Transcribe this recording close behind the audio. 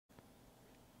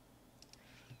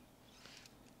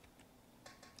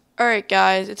Alright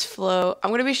guys, it's Flo.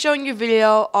 I'm going to be showing you a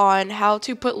video on how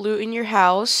to put loot in your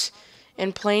house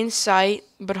in plain sight,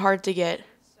 but hard to get.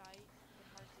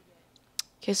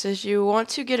 Okay, so you want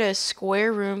to get a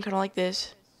square room, kind of like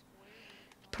this.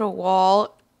 Put a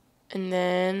wall, and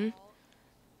then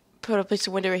put a place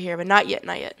of window right here, but not yet,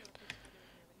 not yet.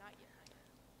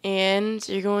 And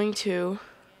you're going to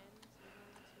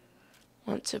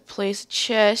want to place a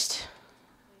chest,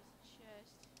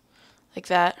 like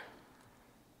that.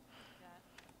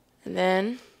 And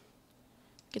then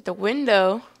get the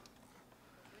window.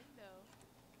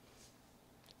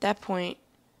 At that point,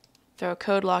 throw a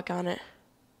code lock on it.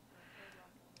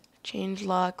 Change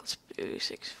lock. Let's do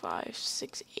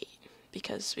 6568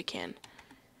 because we can.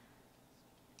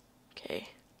 Okay.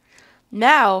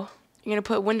 Now you're gonna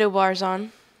put window bars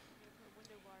on.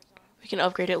 We can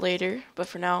upgrade it later, but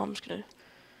for now I'm just gonna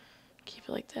keep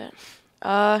it like that.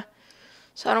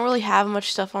 So I don't really have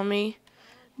much stuff on me,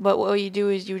 but what you do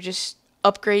is you just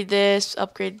upgrade this,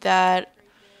 upgrade that,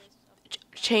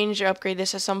 change or upgrade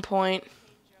this at some point.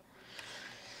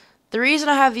 The reason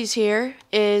I have these here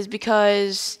is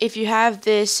because if you have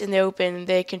this in the open,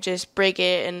 they can just break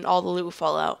it and all the loot will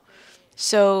fall out.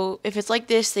 So if it's like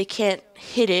this, they can't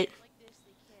hit it.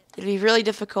 It'd be really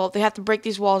difficult. They have to break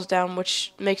these walls down,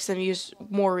 which makes them use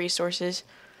more resources.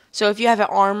 So if you have it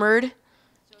armored,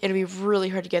 it'll be really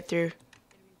hard to get through.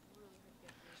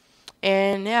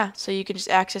 And yeah, so you can just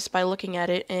access by looking at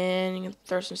it, and you can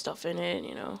throw some stuff in it,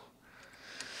 you know.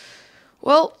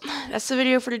 Well, that's the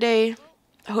video for today.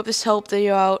 I hope this helped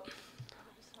you out.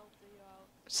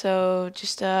 So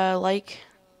just like,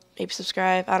 maybe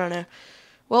subscribe, I don't know.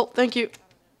 Well, thank you.